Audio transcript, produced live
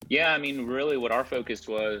Yeah, I mean, really, what our focus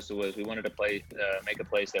was we wanted to make a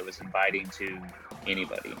place that was inviting to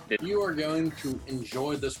anybody. You are going to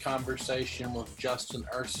enjoy this conversation with Justin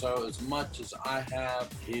Urso as much as I have.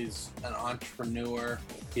 He's an entrepreneur.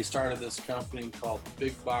 He started this company called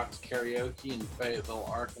Big Box Karaoke in Fayetteville,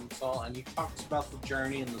 Arkansas, and he talks about the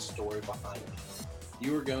journey and the story behind it.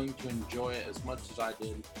 You are going to enjoy it as much as I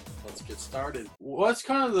did. Let's get started. What's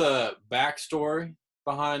kind of the backstory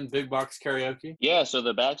behind Big Box Karaoke? Yeah, so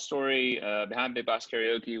the backstory behind Big Box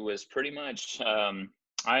Karaoke was pretty much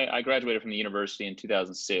I graduated from the university in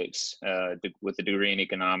 2006 with a degree in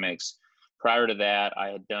economics. Prior to that, I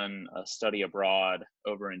had done a study abroad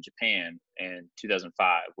over in Japan in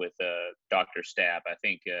 2005 with Dr. Stapp. I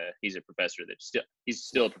think he's a professor he's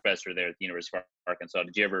still a professor there at the University of Arkansas.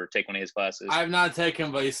 Did you ever take one of his classes? I have not taken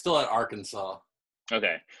him, but he's still at Arkansas.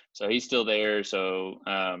 Okay, so he's still there. So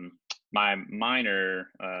my minor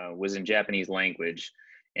was in Japanese language,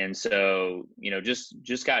 and so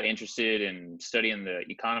just got interested in studying the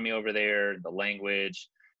economy over there, the language.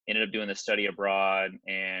 Ended up doing the study abroad,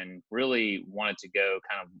 and really wanted to go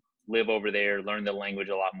kind of live over there, learn the language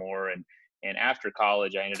a lot more. And after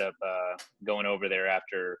college, I ended up going over there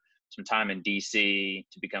after some time in DC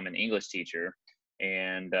to become an English teacher,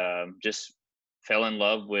 and just fell in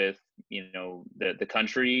love with the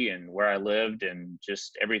country and where I lived and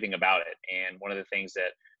just everything about it. And one of the things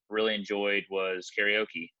that really enjoyed was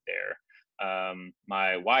karaoke there.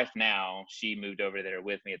 My wife now, she moved over there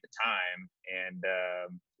with me at the time, and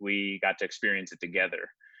we got to experience it together.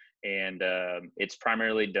 And it's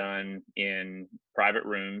primarily done in private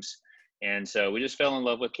rooms. And so we just fell in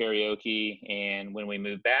love with karaoke. And when we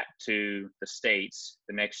moved back to the States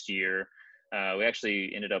the next year, we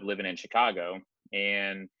actually ended up living in Chicago,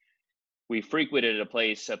 and we frequented a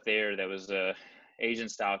place up there that was a Asian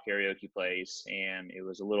style karaoke place, and it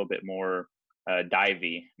was a little bit more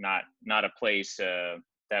divey, not a place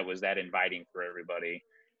that was that inviting for everybody.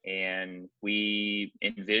 And we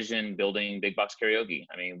envisioned building Big Box Karaoke.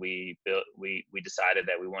 I mean, we decided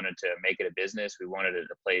that we wanted to make it a business. We wanted it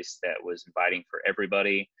a place that was inviting for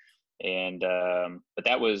everybody. And but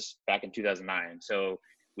that was back in 2009. So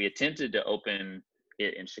we attempted to open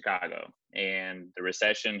it in Chicago, and the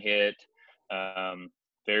recession hit.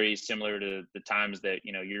 Very similar to the times that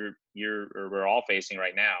we're all facing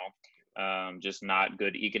right now. Just not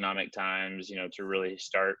good economic times, to really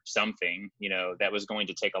start something, that was going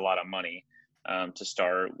to take a lot of money to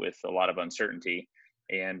start with a lot of uncertainty.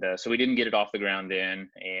 And so we didn't get it off the ground then,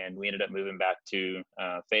 and we ended up moving back to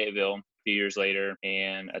Fayetteville a few years later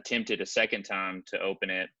and attempted a second time to open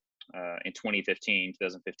it in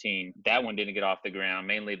 2015. That one didn't get off the ground.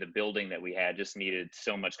 Mainly the building that we had just needed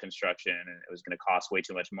so much construction, and it was going to cost way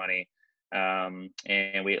too much money. And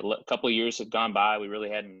a couple of years had gone by. We really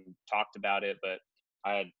hadn't talked about it, but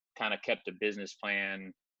I had kind of kept a business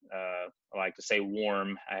plan, I like to say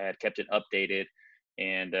warm. I had kept it updated,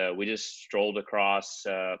 and we just strolled across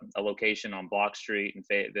a location on Block Street in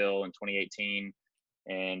Fayetteville in 2018.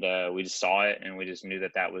 And we just saw it, and we just knew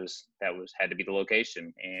that was had to be the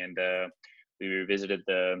location. And we revisited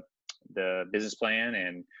the business plan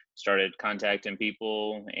and started contacting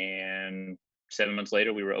people, and 7 months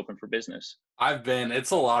later we were open for business.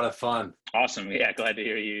 It's a lot of fun. Awesome. Yeah, glad to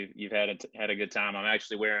hear you've had a good time. I'm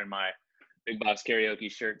actually wearing my Big Box Karaoke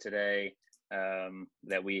shirt today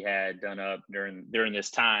that we had done up during this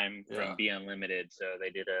time from Be Unlimited. So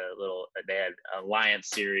they had a Alliance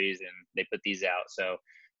series, and they put these out. So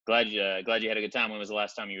glad you had a good time. When was the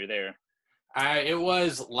last time you were there? I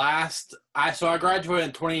graduated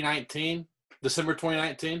in 2019, December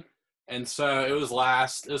 2019. And so it was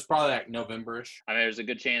probably like November-ish. I mean, there's a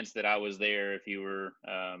good chance that I was there if you were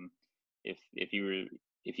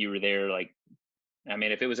there. Like, I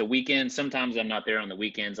mean, if it was a weekend, sometimes I'm not there on the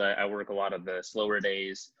weekends. I work a lot of the slower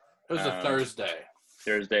days. It was a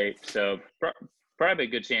Thursday. So probably a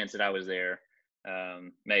good chance that I was there.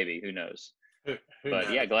 Maybe, who knows? Who but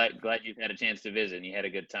knows? Yeah, glad you've had a chance to visit and you had a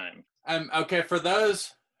good time. Okay, for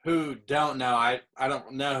those who don't know, I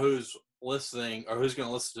don't know who's listening or who's going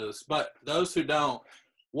to listen to this, but those who don't,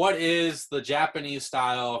 what is the Japanese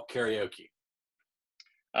style karaoke?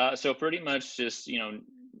 So pretty much just,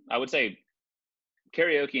 I would say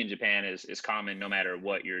karaoke in Japan is common no matter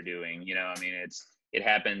what you're doing. I mean, it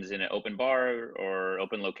happens in an open bar or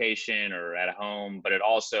open location or at a home, but it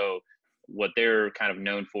also, what they're kind of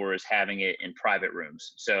known for is having it in private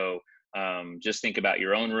rooms. So just think about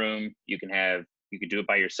your own room. You could do it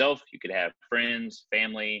by yourself. You could have friends,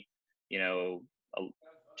 family,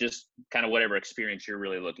 just kind of whatever experience you're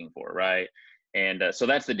really looking for, right? And so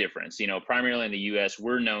that's the difference. Primarily in the U.S.,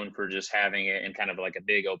 we're known for just having it in kind of like a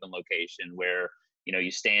big open location where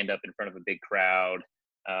you stand up in front of a big crowd,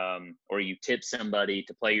 or you tip somebody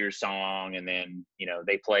to play your song, and then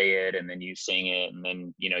they play it, and then you sing it, and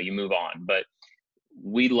then you move on. But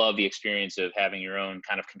we love the experience of having your own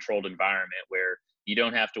kind of controlled environment where you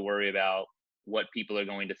don't have to worry about what people are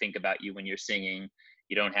going to think about you when you're singing.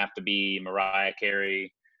 You don't have to be Mariah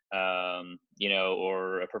Carey,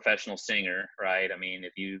 or a professional singer, right? I mean,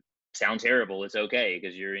 if you sound terrible, it's okay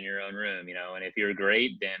because you're in your own room, and if you're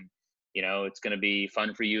great, then, it's going to be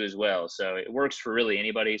fun for you as well. So it works for really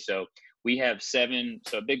anybody. So we have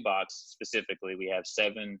Big Box specifically, we have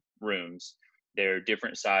 7 rooms. They're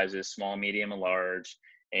different sizes, small, medium, and large,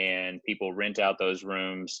 and people rent out those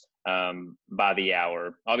rooms by the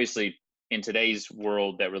hour. Obviously, in today's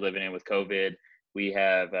world that we're living in with COVID, we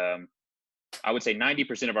have, I would say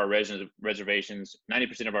 90% of our reservations,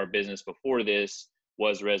 90% of our business before this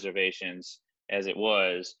was reservations as it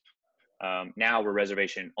was. Now we're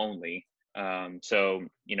reservation only. So,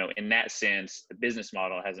 in that sense, the business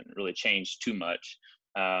model hasn't really changed too much.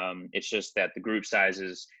 It's just that the group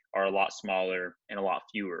sizes are a lot smaller and a lot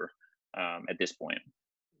fewer at this point.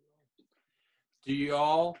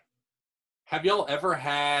 Have y'all ever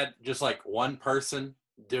had just like one person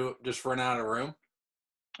just rent out a room?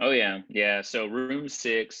 Oh yeah. So room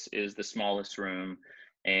 6 is the smallest room,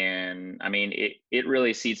 and I mean it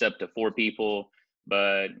really seats up to 4 people.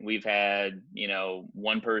 But we've had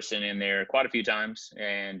one person in there quite a few times,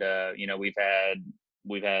 and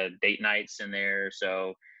we've had date nights in there.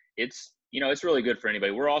 So it's really good for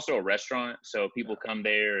anybody. We're also a restaurant, so people come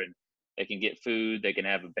there and they can get food, they can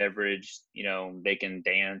have a beverage, they can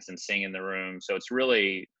dance and sing in the room. So it's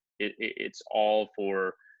really it's all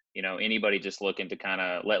for anybody just looking to kind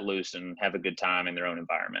of let loose and have a good time in their own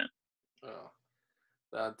environment. Oh,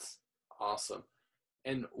 that's awesome.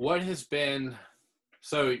 And what has been,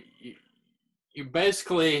 so you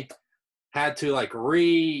basically had to like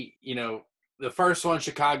the first one,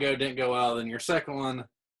 Chicago, didn't go well, then your second one.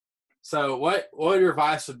 So what your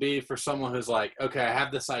advice would be for someone who's like, okay, I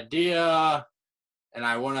have this idea and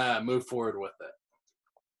I want to move forward with it?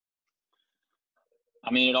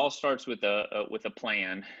 I mean, it all starts with a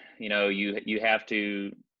plan. You have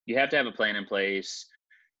to have a plan in place.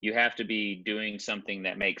 You have to be doing something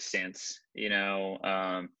that makes sense.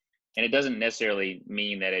 And it doesn't necessarily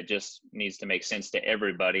mean that it just needs to make sense to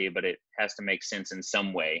everybody, but it has to make sense in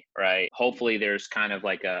some way, right? Hopefully, there's kind of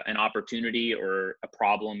like an opportunity or a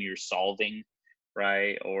problem you're solving,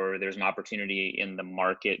 right? Or there's an opportunity in the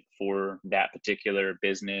market for that particular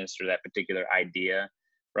business or that particular idea,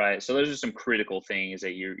 right? So those are some critical things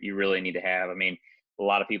that you really need to have. I mean, a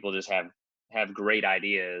lot of people just have great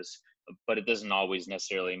ideas, but it doesn't always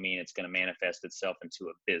necessarily mean it's going to manifest itself into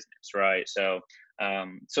a business, right? So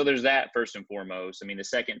there's that first and foremost. I mean, the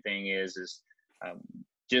second thing is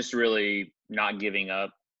just really not giving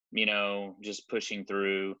up, just pushing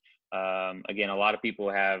through. Again, a lot of people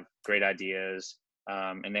have great ideas,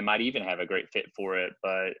 and they might even have a great fit for it,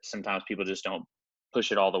 but sometimes people just don't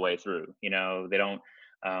push it all the way through. They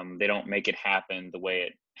don't make it happen the way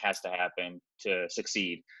it has to happen to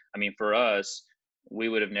succeed. I mean, for us, we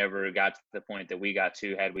would have never got to the point that we got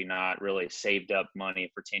to had we not really saved up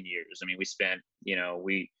money for 10 years. I mean, we spent,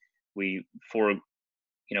 we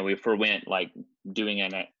forwent like doing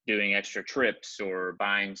extra trips or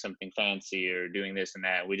buying something fancy or doing this and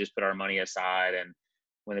that. We just put our money aside, and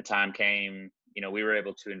when the time came, we were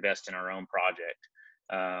able to invest in our own project.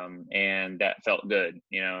 And that felt good.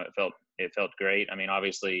 It felt great. I mean,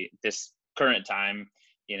 obviously this current time,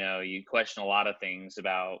 you question a lot of things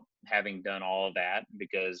about having done all of that,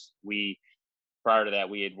 because prior to that,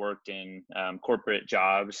 we had worked in corporate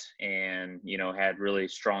jobs and, had really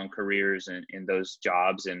strong careers in those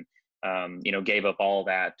jobs, and, gave up all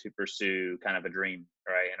that to pursue kind of a dream,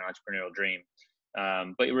 right? An entrepreneurial dream.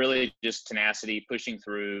 But really just tenacity, pushing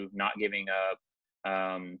through, not giving up.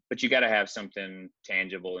 But you got to have something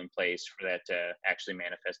tangible in place for that to actually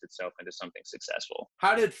manifest itself into something successful.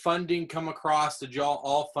 How did funding come across? Did y'all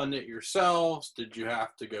all fund it yourselves? Did you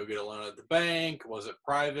have to go get a loan at the bank? Was it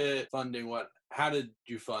private funding? How did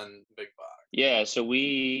you fund Big Box? Yeah, so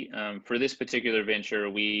we, for this particular venture,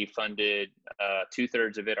 we funded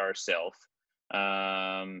 2/3 of it ourselves.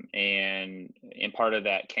 And part of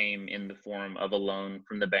that came in the form of a loan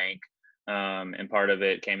from the bank. And part of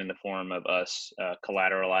it came in the form of us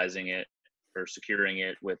collateralizing it or securing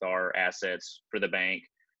it with our assets for the bank.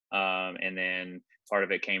 And then part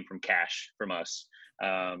of it came from cash from us.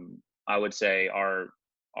 I would say our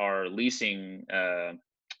leasing,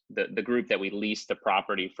 the group that we leased the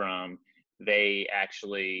property from, they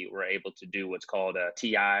actually were able to do what's called a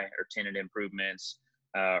TI, or tenant improvements,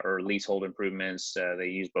 or leasehold improvements. They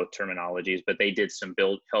use both terminologies, but they did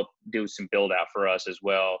help do some build out for us as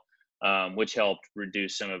well, which helped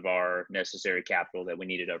reduce some of our necessary capital that we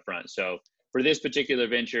needed up front. So for this particular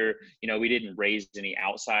venture, we didn't raise any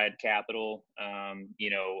outside capital. I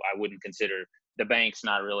wouldn't consider the bank's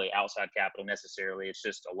not really outside capital necessarily. It's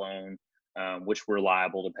just a loan, which we're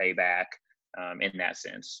liable to pay back in that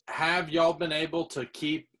sense. Have y'all been able to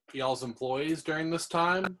keep y'all's employees during this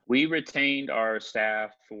time? We retained our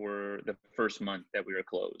staff for the first month that we were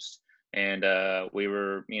closed. And we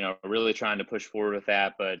were, really trying to push forward with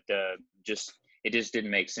that, but it just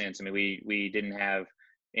didn't make sense. I mean, we didn't have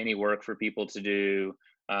any work for people to do.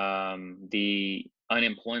 The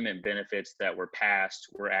unemployment benefits that were passed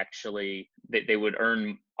were actually, they would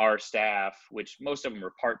earn our staff, which most of them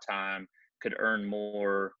were part-time, could earn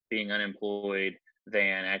more being unemployed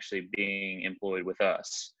than actually being employed with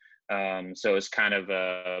us. So it's kind of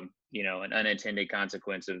an unintended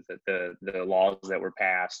consequence of the laws that were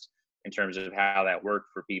passed in terms of how that worked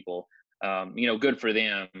for people. Good for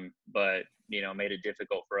them, but made it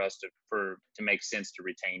difficult for us to make sense to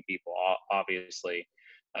retain people, obviously.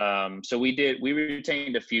 So we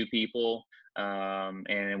retained a few people,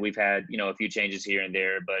 and we've had a few changes here and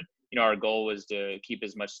there, but our goal was to keep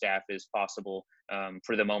as much staff as possible.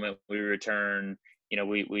 For the moment we return,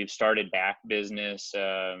 we've started back business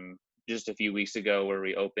just a few weeks ago, where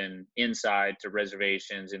we opened inside to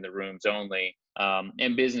reservations in the rooms only,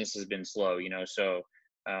 and business has been slow, so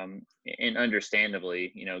and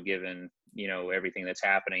understandably, given everything that's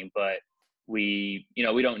happening, but we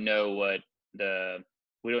don't know what the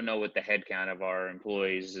headcount of our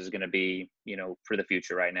employees is going to be, for the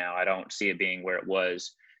future right now. I don't see it being where it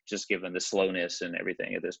was, just given the slowness and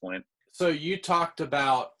everything at this point. So you talked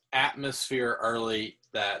about atmosphere early,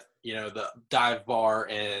 that the dive bar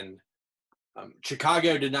in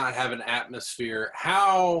Chicago did not have an atmosphere.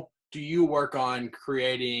 How do you work on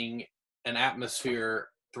creating an atmosphere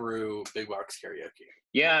through Big Box Karaoke?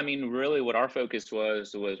 Yeah, I mean, really what our focus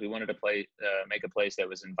was we wanted to make a place that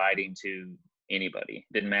was inviting to anybody.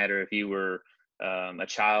 Didn't matter if you were a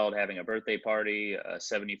child having a birthday party, a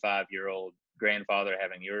 75-year-old grandfather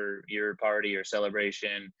having your party or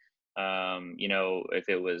celebration, if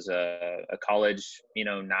it was a college,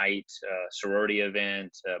 night, sorority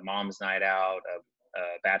event, a mom's night out,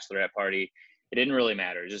 a bachelorette party. It didn't really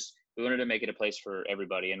matter. Just, we wanted to make it a place for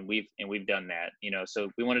everybody. And we've done that, so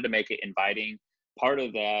we wanted to make it inviting. Part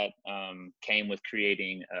of that came with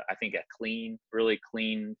creating, I think, a really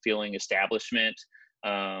clean feeling establishment.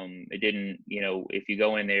 It didn't, if you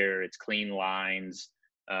go in there, it's clean lines,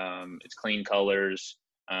 it's clean colors.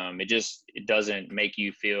 It doesn't make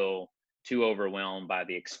you feel too overwhelmed by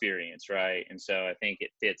the experience, right? And so I think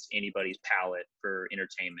it fits anybody's palette for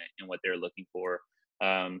entertainment and what they're looking for.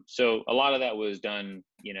 So a lot of that was done,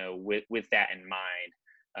 with that in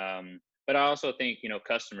mind. But I also think,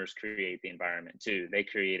 customers create the environment too. They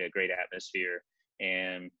create a great atmosphere.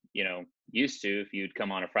 And, used to, if you'd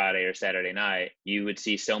come on a Friday or Saturday night, you would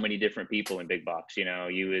see so many different people in Big Box.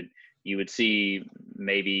 You would see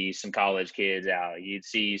maybe some college kids out. You'd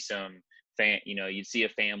see you'd see a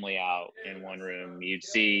family out in one room. You'd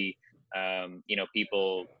see,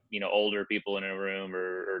 people, older people in a room,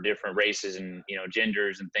 or different races and,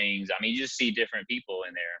 genders and things. I mean, you just see different people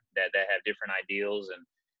in there that have different ideals,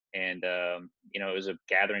 and it was a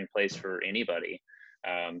gathering place for anybody.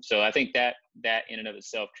 So I think that in and of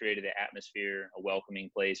itself created the atmosphere, a welcoming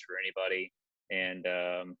place for anybody. And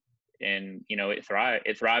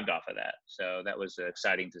it thrived off of that. So that was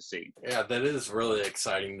exciting to see. Yeah, that is really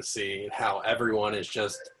exciting to see how everyone is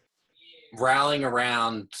just rallying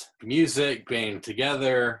around music, being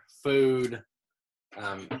together, food.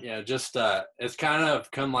 It's kind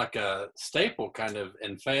of come like a staple kind of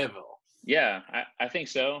in Fayetteville. Yeah, I think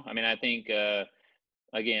so. I mean, I think,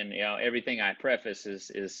 again, everything I preface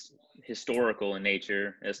is historical in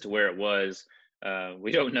nature as to where it was.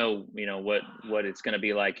 We don't know, what it's going to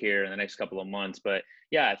be like here in the next couple of months, but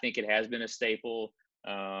yeah, I think it has been a staple.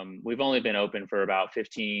 We've only been open for about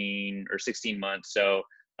 15 or 16 months. So,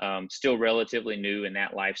 still relatively new in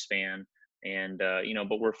that lifespan. And,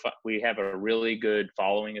 but we have a really good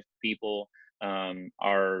following of people.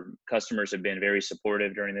 Our customers have been very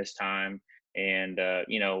supportive during this time. And,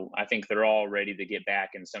 I think they're all ready to get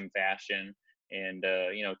back in some fashion. And,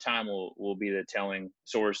 time will be the telling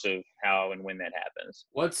source of how and when that happens.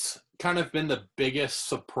 What's kind of been the biggest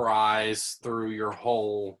surprise through your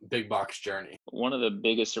whole Big Box journey? One of the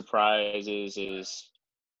biggest surprises is,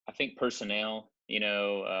 I think, personnel,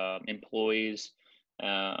 employees.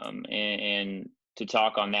 And to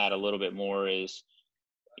talk on that a little bit more is,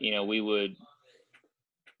 we would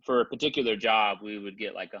for a particular job, we would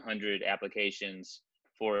get like 100 applications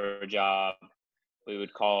for a job. We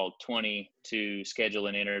would call 20 to schedule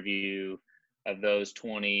an interview. Of those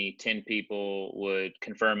 20, 10 people would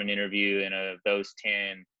confirm an interview, and of those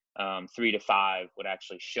 10, 3 to 5 would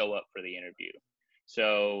actually show up for the interview.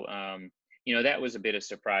 So, that was a bit of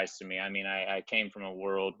surprise to me. I mean, I came from a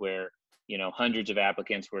world where, hundreds of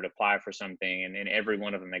applicants would apply for something, and then every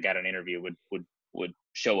one of them that got an interview would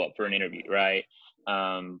show up for an interview, right?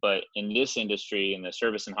 But in this industry, in the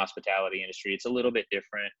service and hospitality industry, it's a little bit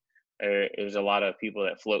different. There's a lot of people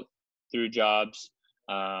that float through jobs.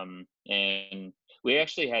 And we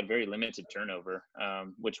actually had very limited turnover,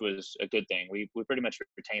 which was a good thing. We pretty much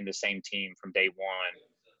retained the same team from day one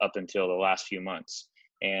up until the last few months.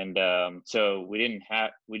 And so we didn't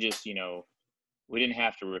have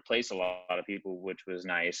to replace a lot of people, which was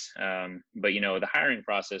nice. But the hiring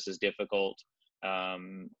process is difficult,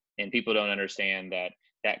 and people don't understand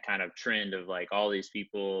that kind of trend of like all these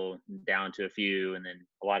people down to a few, and then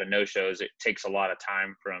a lot of no-shows. It takes a lot of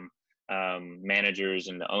time from managers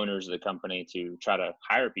and the owners of the company to try to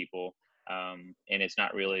hire people, and it's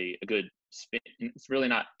not really a good spin. It's really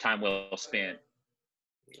not time well spent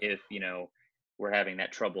if we're having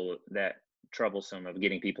that troublesome of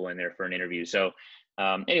getting people in there for an interview. So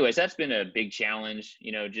anyways, that's been a big challenge,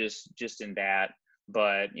 just in that.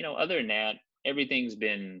 But other than that, everything's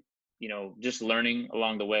been just learning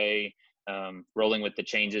along the way, rolling with the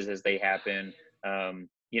changes as they happen.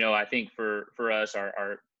 I think for us,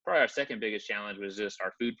 our probably our second biggest challenge was just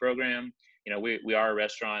our food program. We are a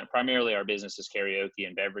restaurant. Primarily our business is karaoke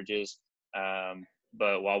and beverages.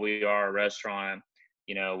 But while we are a restaurant,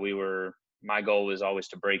 my goal was always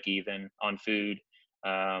to break even on food.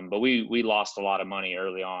 But we lost a lot of money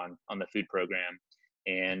early on the food program.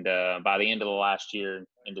 And by the end of the last year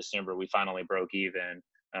in December, we finally broke even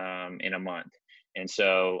in a month. And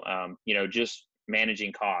so, just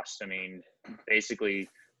managing costs. I mean, basically,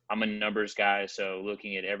 I'm a numbers guy, so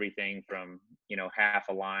looking at everything from, half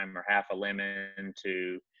a lime or half a lemon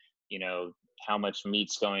to, how much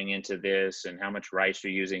meat's going into this and how much rice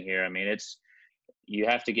you're using here. I mean, you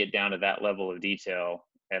have to get down to that level of detail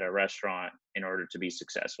at a restaurant in order to be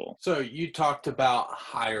successful. So you talked about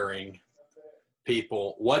hiring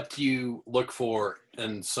people. What do you look for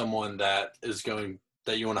in someone that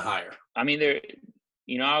you want to hire? I mean,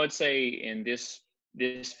 I would say in this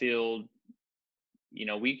field,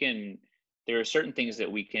 there are certain things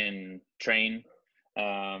that we can train,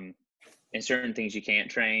 and certain things you can't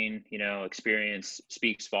train. Experience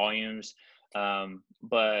speaks volumes.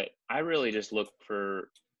 But I really just look for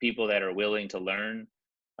people that are willing to learn,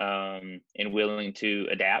 and willing to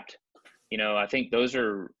adapt. I think those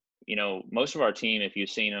are, most of our team, if you've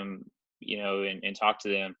seen them, and talk to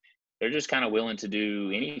them, they're just kind of willing to do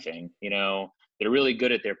anything. They're really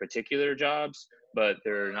good at their particular jobs, but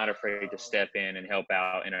they're not afraid to step in and help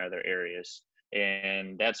out in other areas.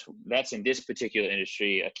 And that's in this particular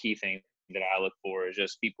industry, a key thing that I look for is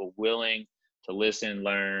just people willing to listen,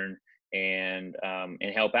 learn, and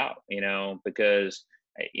help out, because,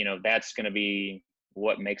 that's going to be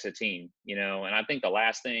what makes a team, and I think the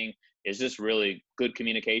last thing is just really good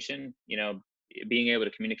communication, being able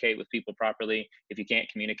to communicate with people properly. If you can't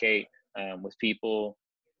communicate with people,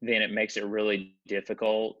 then it makes it really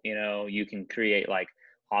difficult. You can create like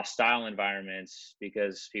hostile environments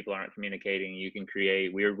because people aren't communicating. You can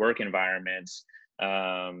create weird work environments,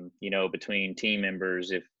 between team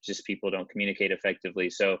members if just people don't communicate effectively.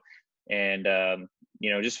 So, and,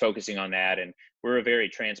 just focusing on that. And we're a very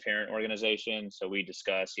transparent organization. So we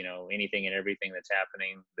discuss, anything and everything that's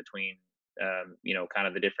happening between, kind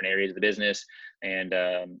of the different areas of the business. And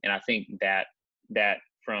I think that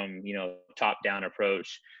from, top down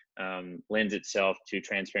approach, lends itself to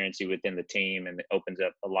transparency within the team, and it opens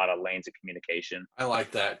up a lot of lanes of communication. I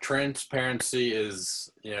like that. Transparency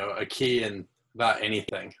is, a key in about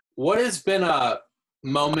anything. What has been a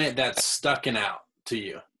moment that's stucking out to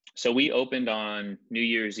you? So we opened on New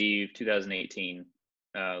Year's Eve, 2018,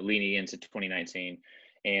 leading into 2019.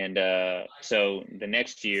 And so the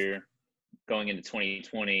next year, going into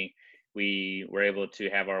 2020, we were able to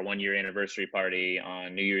have our 1-year anniversary party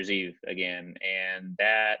on New Year's Eve again. And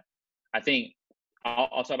that, I think,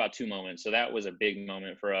 I'll talk about 2 moments. So that was a big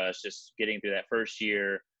moment for us, just getting through that first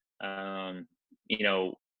year. I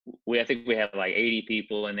think we had like 80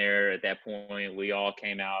 people in there at that point. We all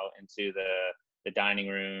came out into the dining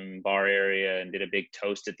room bar area and did a big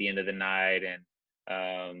toast at the end of the night, and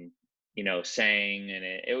sang, and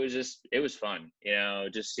it was fun,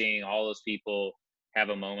 just seeing all those people have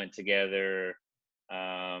a moment together,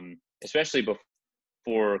 especially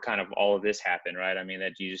before kind of all of this happened, right? I mean,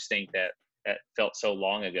 that you just think that that felt so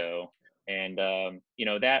long ago. And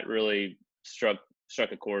that really struck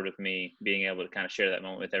a chord with me, being able to kind of share that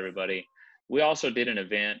moment with everybody. We also did an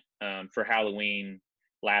event for Halloween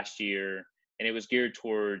last year, and it was geared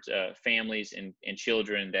towards families and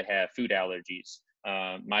children that have food allergies.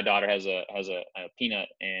 My daughter has a peanut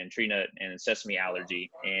and tree nut and sesame allergy,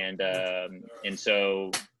 and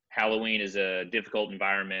so Halloween is a difficult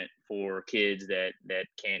environment for kids that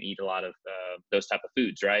can't eat a lot of those type of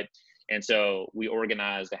foods, right? And so we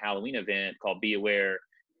organized a Halloween event called Be Aware,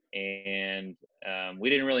 and we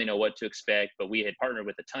didn't really know what to expect, but we had partnered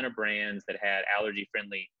with a ton of brands that had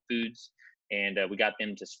allergy-friendly foods, and we got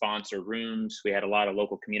them to sponsor rooms. We had a lot of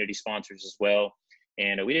local community sponsors as well,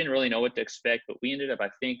 and we didn't really know what to expect, but we ended up, I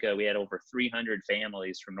think we had over 300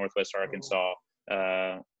 families from Northwest Arkansas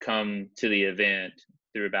come to the event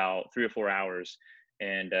through about 3 or 4 hours.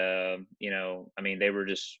 And, they were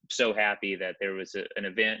just so happy that there was an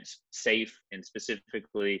event safe and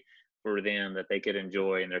specifically for them that they could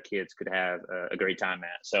enjoy and their kids could have a great time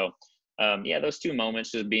at. So, those 2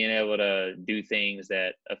 moments, just being able to do things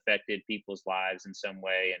that affected people's lives in some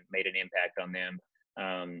way and made an impact on them,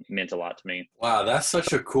 meant a lot to me. Wow, that's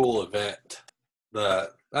such a cool event.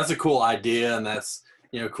 That's a cool idea, and that's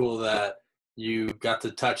cool that you got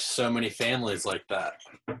to touch so many families like that.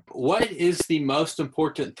 What is the most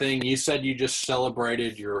important thing? You said you just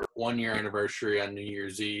celebrated your 1-year anniversary on New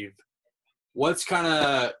Year's Eve. What's kind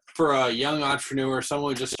of, for a young entrepreneur,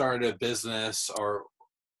 someone who just started a business, or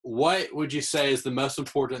what would you say is the most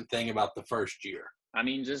important thing about the first year? I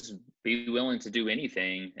mean, just be willing to do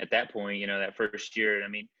anything at that point, that first year. I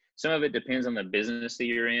mean, some of it depends on the business that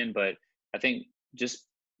you're in, but I think just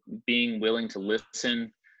being willing to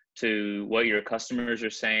listen to what your customers are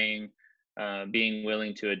saying, being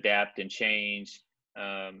willing to adapt and change,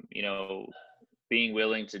 being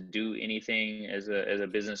willing to do anything as a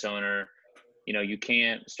business owner. You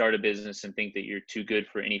can't start a business and think that you're too good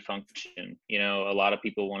for any function. A lot of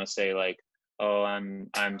people want to say like, oh,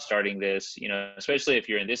 I'm starting this, especially if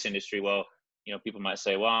you're in this industry. Well, people might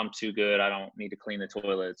say, well, I'm too good. I don't need to clean the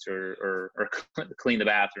toilets or clean the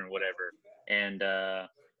bathroom, whatever. And,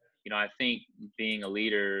 I think being a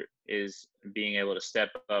leader is being able to step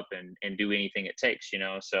up and do anything it takes,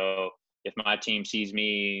 So if my team sees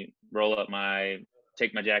me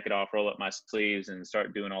take my jacket off, roll up my sleeves and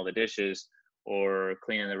start doing all the dishes or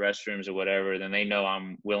cleaning the restrooms or whatever, then they know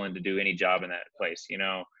I'm willing to do any job in that place,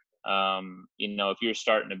 if you're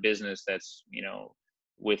starting a business that's,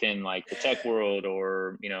 within like the tech world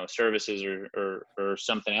or, services or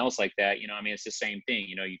something else like that, it's the same thing.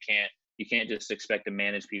 You can't just expect to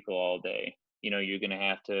manage people all day. You're going to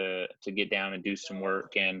have to get down and do some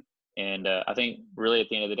work. And I think really at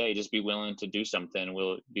the end of the day, just be willing to do something.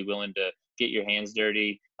 Be willing to get your hands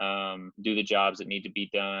dirty, do the jobs that need to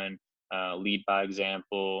be done, lead by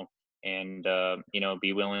example, and,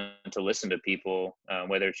 be willing to listen to people,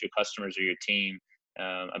 whether it's your customers or your team,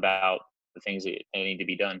 about the things that need to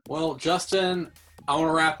be done. Well, Justin, I want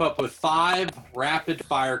to wrap up with 5 rapid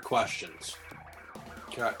fire questions.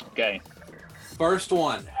 Okay. First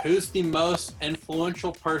one, who's the most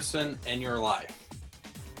influential person in your life?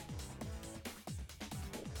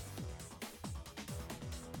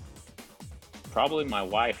 Probably my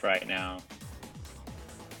wife right now.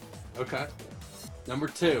 Okay. Number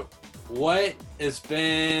 2, what has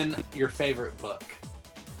been your favorite book?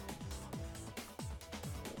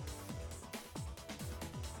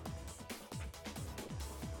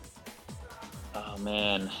 Oh,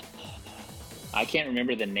 man. I can't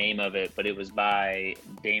remember the name of it, but it was by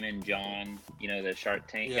Damon John, the Shark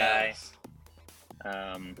Tank guy.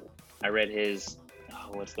 I read his,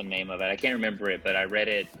 what's the name of it? I can't remember it, but I read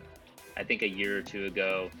it, I think a year or 2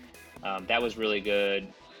 ago. That was really good.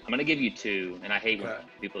 I'm going to give you 2, and I hate when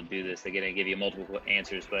people do this. They're going to give you multiple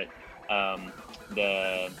answers, but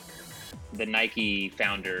the Nike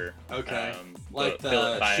founder. Okay. Like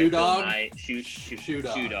the Shoe Dog? Shoe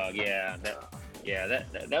Dog, yeah.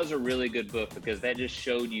 That was a really good book because that just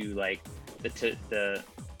showed you like the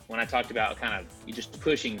when I talked about kind of you just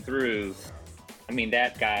pushing through. I mean,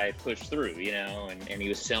 that guy pushed through, and he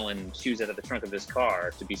was selling shoes out of the trunk of his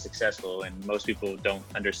car to be successful. And most people don't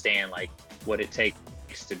understand like what it takes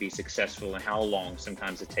to be successful and how long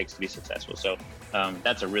sometimes it takes to be successful. So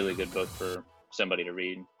that's a really good book for somebody to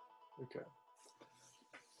read. Okay.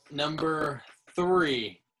 Number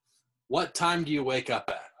 3, what time do you wake up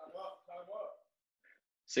at?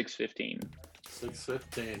 6:15.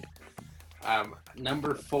 6:15.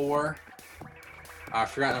 Number 4. I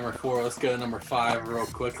forgot number 4. Let's go to number 5 real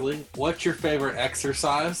quickly. What's your favorite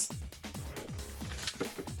exercise?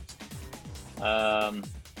 I'm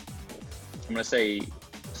gonna say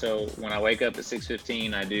So when I wake up at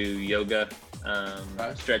 6:15, I do yoga,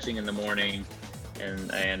 Okay. stretching in the morning, and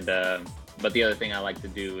but the other thing I like to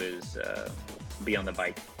do is be on the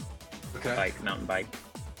Okay. mountain bike,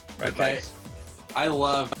 ride Okay. bikes. I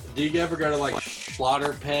love. Do you ever go to like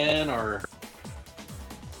Slaughter Pen or?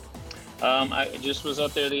 I just was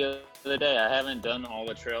up there the other day. I haven't done all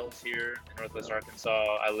the trails here in Northwest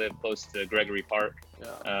Arkansas. I live close to Gregory Park,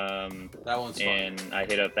 Yeah, that one's fun. and I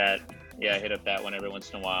hit up that. Yeah, I hit up that one every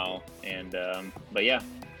once in a while. And but yeah,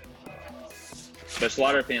 the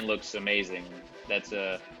Slaughter Pin looks amazing. That's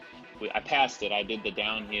I passed it. I did the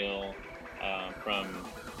downhill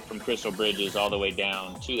from Crystal Bridges all the way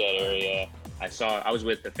down to that area. I was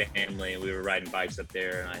with the family, and we were riding bikes up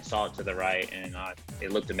there, and I saw it to the right, and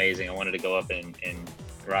it looked amazing. I wanted to go up and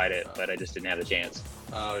ride it, but I just didn't have the chance.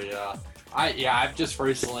 Oh yeah, I've just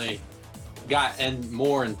recently gotten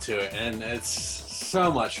more into it, and it's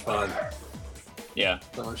so much fun. Yeah.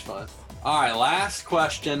 So much fun. All right, last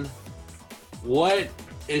question. What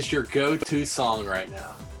is your go-to song right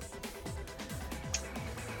now?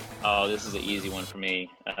 Oh, this is an easy one for me.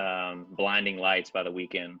 Blinding Lights by The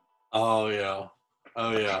Weeknd. Oh yeah,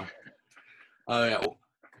 oh yeah, oh yeah.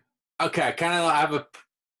 Okay, I kind of have a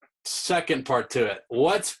second part to it.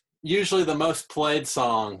 What's usually the most played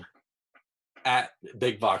song at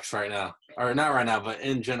Big Box right now? Or not right now, but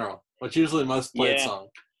in general. What's usually the most played Yeah. song?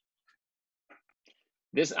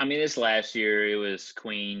 This last year it was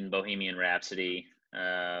Queen, Bohemian Rhapsody,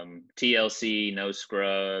 TLC, No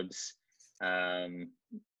Scrubs.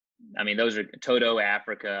 Those are Toto,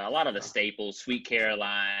 Africa, a lot of the staples, Sweet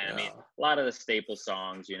Caroline. Yeah. A lot of the staple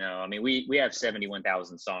songs, we have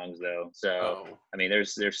 71,000 songs though. So, Oh,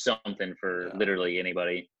 there's something for literally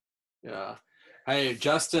anybody. yeah. Hey,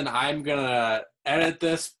 Justin, I'm going to edit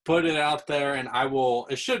this, put it out there, and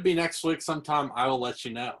it should be next week sometime. I will let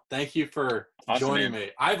you know. Thank you for joining me.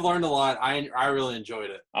 I've learned a lot. I really enjoyed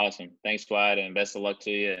it. Awesome. Thanks, Dwight, and best of luck to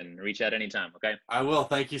you, and reach out anytime. Okay. I will.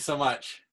 Thank you so much.